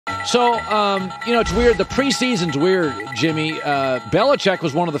So, it's weird. The preseason's weird, Jimmy. Belichick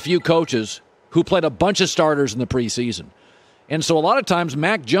was one of the few coaches who played a bunch of starters in the preseason. And so a lot of times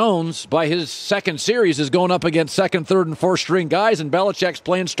Mac Jones, by his second series, is going up against second, third, and fourth string guys, and Belichick's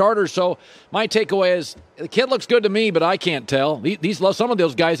playing starters. So my takeaway is the kid looks good to me, but I can't tell. Some of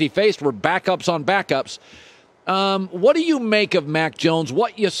those guys he faced were backups on backups. What do you make of Mac Jones,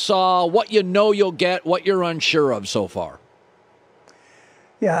 what you saw, what you know you'll get, what you're unsure of so far?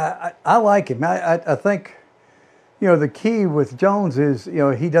 Yeah, I like him. I think, the key with Jones is,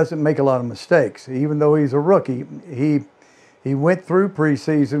 he doesn't make a lot of mistakes. Even though he's a rookie, he went through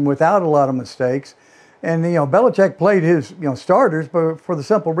preseason without a lot of mistakes. And, Belichick played his, starters, but for the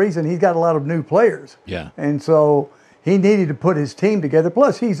simple reason he's got a lot of new players. Yeah. And so he needed to put his team together.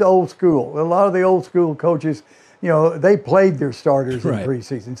 Plus, he's old school. A lot of the old school coaches, they played their starters in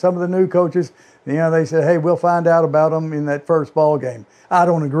preseason. Some of the new coaches, they said, hey, we'll find out about them in that first ball game. I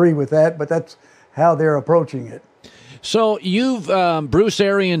don't agree with that, but that's how they're approaching it. So you've Bruce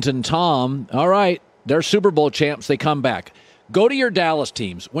Arians and Tom, all right, they're Super Bowl champs. They come back. Go to your Dallas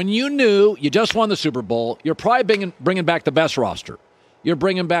teams. When you knew you just won the Super Bowl, you're probably bringing back the best roster. You're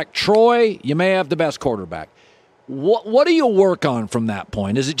bringing back Troy. You may have the best quarterback. What do you work on from that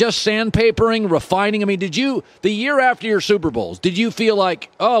point? Is it just sandpapering, refining? I mean, the year after your Super Bowls, did you feel like,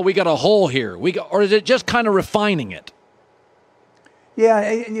 oh, we got a hole here? Or is it just kind of refining it?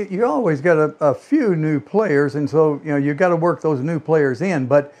 Yeah, you always got a few new players, and so, you got to work those new players in.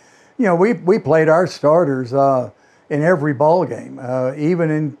 But, we played our starters in every ball game,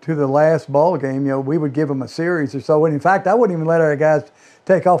 even into the last ball game. We would give them a series or so. And in fact, I wouldn't even let our guys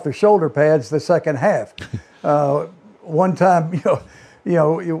take off their shoulder pads the second half. One time, we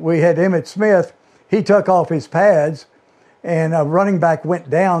had Emmitt Smith. He took off his pads, and a running back went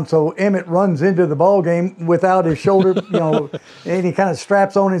down. So Emmitt runs into the ball game without his shoulder, and he kind of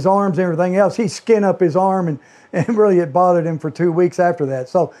straps on his arms and everything else. He skinned up his arm, and really it bothered him for 2 weeks after that.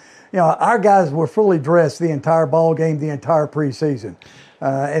 So, our guys were fully dressed the entire ball game, the entire preseason.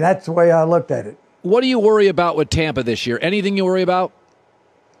 And that's the way I looked at it. What do you worry about with Tampa this year? Anything you worry about?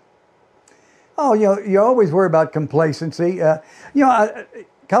 Oh, you always worry about complacency.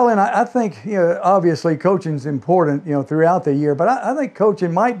 Colin, I think, obviously coaching's important, throughout the year, but I think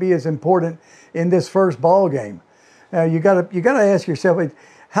coaching might be as important in this first ball game. You got to ask yourself,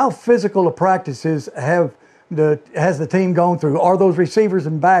 how physical the practices has the team gone through? Are those receivers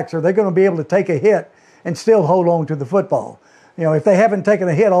and backs, are they going to be able to take a hit and still hold on to the football? If they haven't taken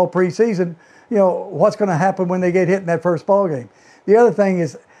a hit all preseason, what's going to happen when they get hit in that first ball game? The other thing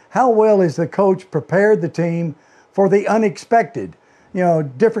is, how well is the coach prepared the team for the unexpected?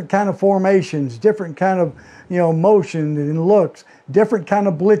 Different kind of formations, different kind of, motion and looks, different kind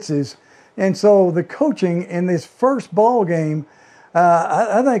of blitzes. And so the coaching in this first ball game,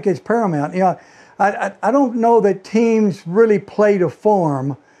 I think is paramount. I don't know that teams really play to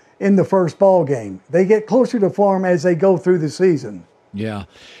form in the first ball game. They get closer to form as they go through the season. Yeah.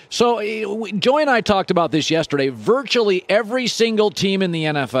 So Joey and I talked about this yesterday. Virtually every single team in the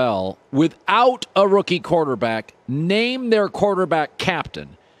NFL without a rookie quarterback name their quarterback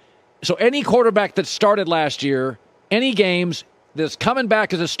captain. So any quarterback that started last year, any games that's coming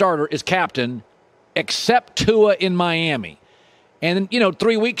back as a starter is captain, except Tua in Miami. And,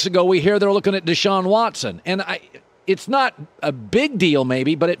 3 weeks ago, we hear they're looking at Deshaun Watson. And it's not a big deal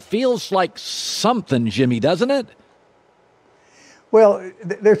maybe, but it feels like something, Jimmy, doesn't it? Well,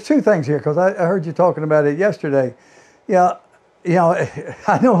 there's two things here, because I heard you talking about it yesterday. I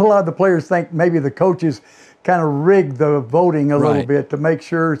know a lot of the players think maybe the coaches kind of rigged the voting a little bit to make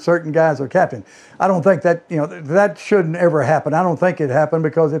sure certain guys are captain. I don't think that, that shouldn't ever happen. I don't think it happened,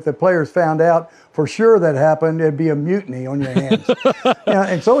 because if the players found out for sure that happened, it'd be a mutiny on your hands.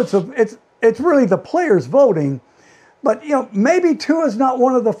 And so it's really the players voting. But, maybe Tua's not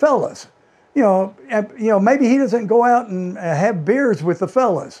one of the fellas. Maybe he doesn't go out and have beers with the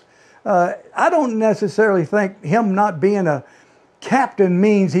fellas. I don't necessarily think him not being a captain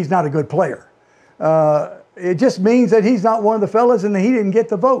means he's not a good player. It just means that he's not one of the fellas and that he didn't get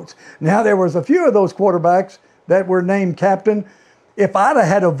the votes. Now, there was a few of those quarterbacks that were named captain. If I'd have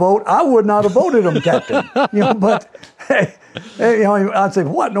had a vote, I would not have voted him captain. But hey, I'd say,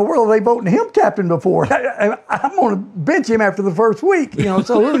 what in the world are they voting him captain before? I'm going to bench him after the first week.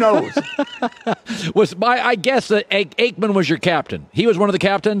 So who knows? I guess that Aikman was your captain. He was one of the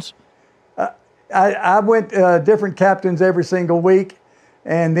captains. I went different captains every single week,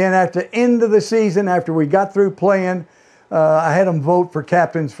 and then at the end of the season, after we got through playing, I had them vote for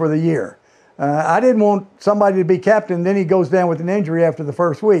captains for the year. I didn't want somebody to be captain, then he goes down with an injury after the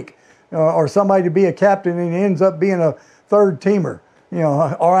first week, or somebody to be a captain and he ends up being a third teamer.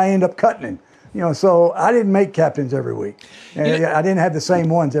 or I end up cutting him. So I didn't make captains every week. I didn't have the same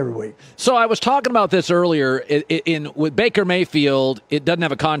ones every week. So I was talking about this earlier. With Baker Mayfield, it doesn't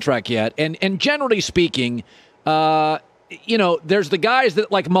have a contract yet, and generally speaking, there's the guys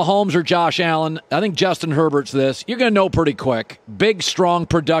that like Mahomes or Josh Allen. I think Justin Herbert's this. You're going to know pretty quick. Big, strong,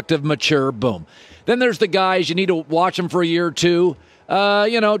 productive, mature. Boom. Then there's the guys you need to watch them for a year or two.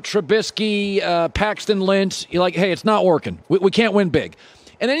 Trubisky, Paxton Lynch. You're like, hey, it's not working. We can't win big.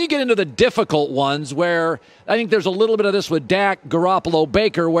 And then you get into the difficult ones where I think there's a little bit of this with Dak, Garoppolo,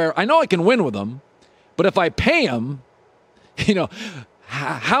 Baker, where I know I can win with them, but if I pay them,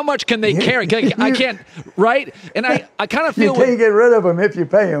 how much can they carry? I can't, right? And I kind of feel you can't get rid of them if you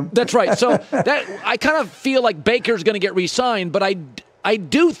pay them. That's right. So I kind of feel like Baker's going to get re-signed, but I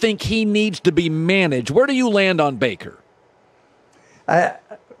do think he needs to be managed. Where do you land on Baker?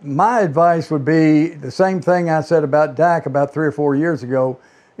 My advice would be the same thing I said about Dak about 3 or 4 years ago.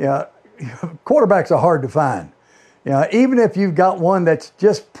 Quarterbacks are hard to find. Even if you've got one that's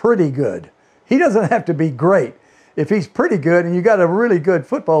just pretty good, he doesn't have to be great. If he's pretty good and you got a really good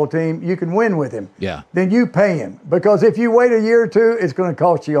football team, you can win with him. Yeah. Then you pay him, because if you wait a year or two, it's going to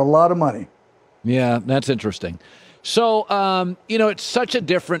cost you a lot of money. Yeah, that's interesting. So, it's such a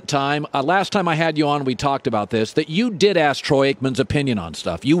different time. Last time I had you on, we talked about this, that you did ask Troy Aikman's opinion on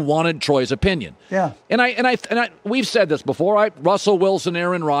stuff. You wanted Troy's opinion. Yeah. And we've said this before, right? Russell Wilson,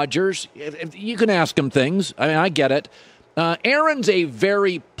 Aaron Rodgers, you can ask him things. I mean, I get it. Aaron's a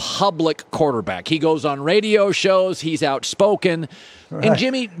very public quarterback. He goes on radio shows. He's outspoken. Right. And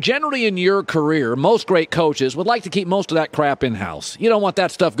Jimmy, generally in your career, most great coaches would like to keep most of that crap in-house. You don't want that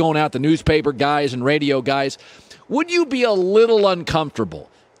stuff going out to newspaper guys and radio guys. Would you be a little uncomfortable,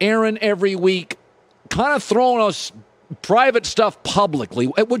 Aaron, every week, kind of throwing us private stuff publicly?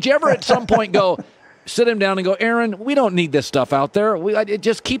 Would you ever at some point sit him down and go, Aaron, we don't need this stuff out there.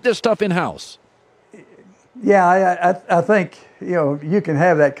 Just keep this stuff in-house? Yeah, I think, you can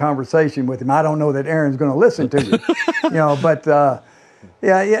have that conversation with him. I don't know that Aaron's going to listen to you, but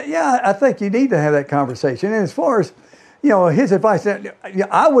I think you need to have that conversation. And as far as, his advice,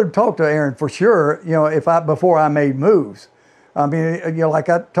 I would talk to Aaron for sure, before I made moves. I mean, like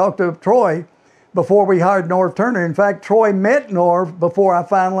I talked to Troy before we hired Norv Turner. In fact, Troy met Norv before I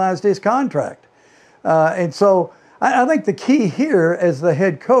finalized his contract. And so I think the key here as the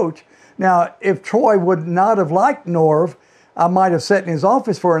head coach, now, if Troy would not have liked Norv, I might have sat in his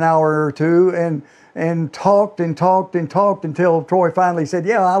office for an hour or two and talked until Troy finally said,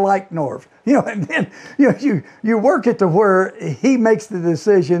 yeah, I like Norv. And then you work it to where he makes the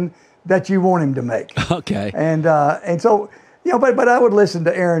decision that you want him to make. Okay. And so, but I would listen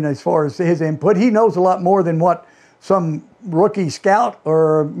to Aaron as far as his input. He knows a lot more than what some rookie scout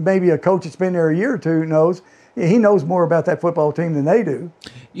or maybe a coach that's been there a year or two knows. He knows more about that football team than they do.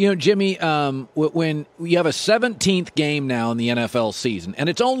 Jimmy, when you have a 17th game now in the NFL season, and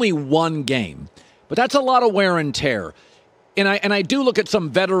it's only one game, but that's a lot of wear and tear. And I do look at some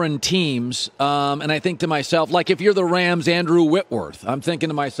veteran teams, and I think to myself, like if you're the Rams, Andrew Whitworth, I'm thinking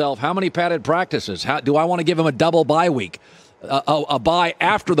to myself, how many padded practices? How do I want to give him a double bye week, a bye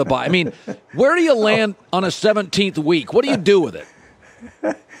after the bye? I mean, where do you land on a 17th week? What do you do with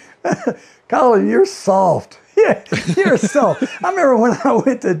it? Colin, you're soft. Yeah, you're soft. I remember when I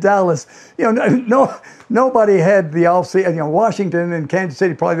went to Dallas, nobody had the off-season. Washington and Kansas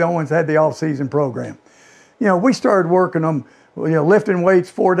City probably the only ones that had the off-season program. We started working them, lifting weights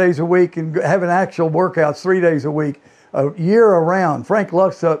 4 days a week and having actual workouts 3 days a week, year around. Frank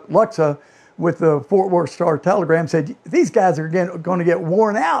Luxa with the Fort Worth Star-Telegram said, these guys are going to get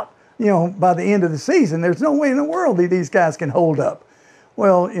worn out, by the end of the season. There's no way in the world that these guys can hold up.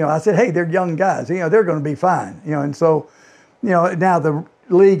 Well, I said, hey, they're young guys. They're going to be fine. And so, now the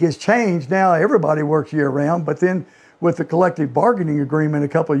league has changed. Now everybody works year-round. But then with the collective bargaining agreement a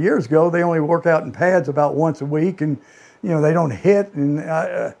couple of years ago, they only work out in pads about once a week. And, they don't hit. And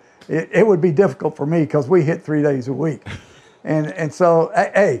it would be difficult for me because we hit 3 days a week. And so,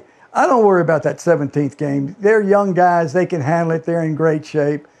 hey, I don't worry about that 17th game. They're young guys. They can handle it. They're in great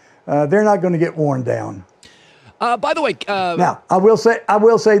shape. They're not going to get worn down. By the way, now I will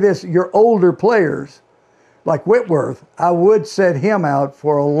say this: your older players, like Whitworth, I would set him out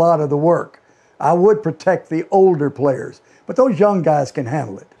for a lot of the work. I would protect the older players, but those young guys can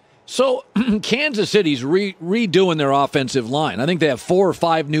handle it. So Kansas City's redoing their offensive line. I think they have 4 or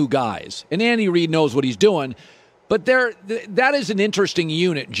 5 new guys, and Andy Reid knows what he's doing. But that is an interesting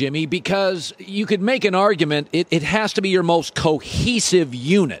unit, Jimmy, because you could make an argument it has to be your most cohesive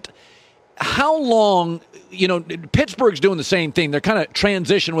unit. How long? Pittsburgh's doing the same thing. They're kind of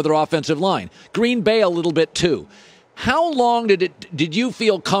transition with their offensive line. Green Bay a little bit too. How long did you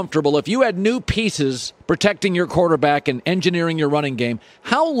feel comfortable if you had new pieces protecting your quarterback and engineering your running game?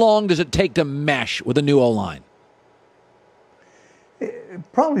 How long does it take to mesh with a new O-line?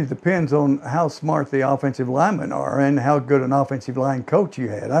 It probably depends on how smart the offensive linemen are and how good an offensive line coach you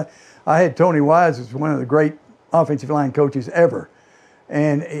had. I had Tony Wise as one of the great offensive line coaches ever,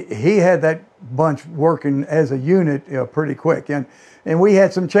 and he had that bunch working as a unit pretty quick. And we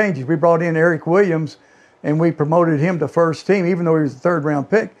had some changes. We brought in Eric Williams, and we promoted him to first team, even though he was a third-round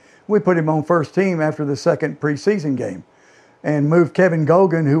pick. We put him on first team after the second preseason game, and moved Kevin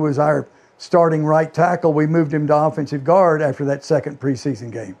Gogan, who was our starting right tackle. We moved him to offensive guard after that second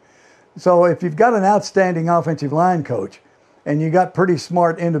preseason game. So if you've got an outstanding offensive line coach and you got pretty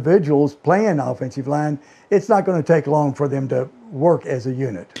smart individuals playing offensive line, it's not going to take long for them to work as a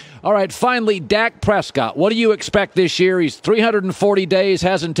unit. All right, finally, Dak Prescott. What do you expect this year? He's 340 days,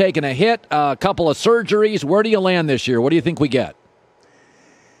 hasn't taken a hit, a couple of surgeries. Where do you land this year? What do you think we get?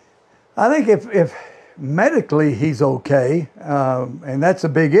 I think if medically he's okay, and that's a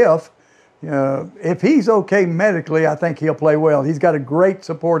big if he's okay medically, I think he'll play well. He's got a great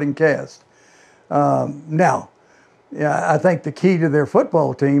supporting cast. Now, I think the key to their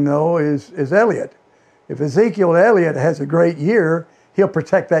football team, though, is Elliott. If Ezekiel Elliott has a great year, he'll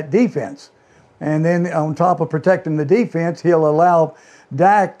protect that defense. And then on top of protecting the defense, he'll allow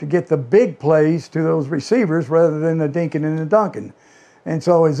Dak to get the big plays to those receivers rather than the dinking and the dunking. And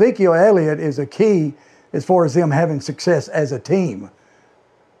so Ezekiel Elliott is a key as far as them having success as a team.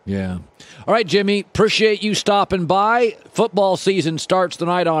 Yeah. All right, Jimmy, appreciate you stopping by. Football season starts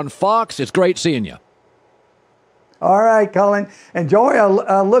tonight on Fox. It's great seeing you. All right, Colin. And Joy,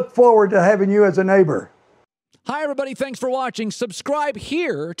 I look forward to having you as a neighbor. Hi, everybody. Thanks for watching. Subscribe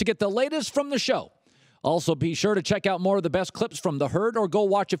here to get the latest from the show. Also, be sure to check out more of the best clips from The Herd or go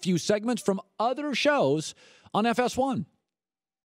watch a few segments from other shows on FS1.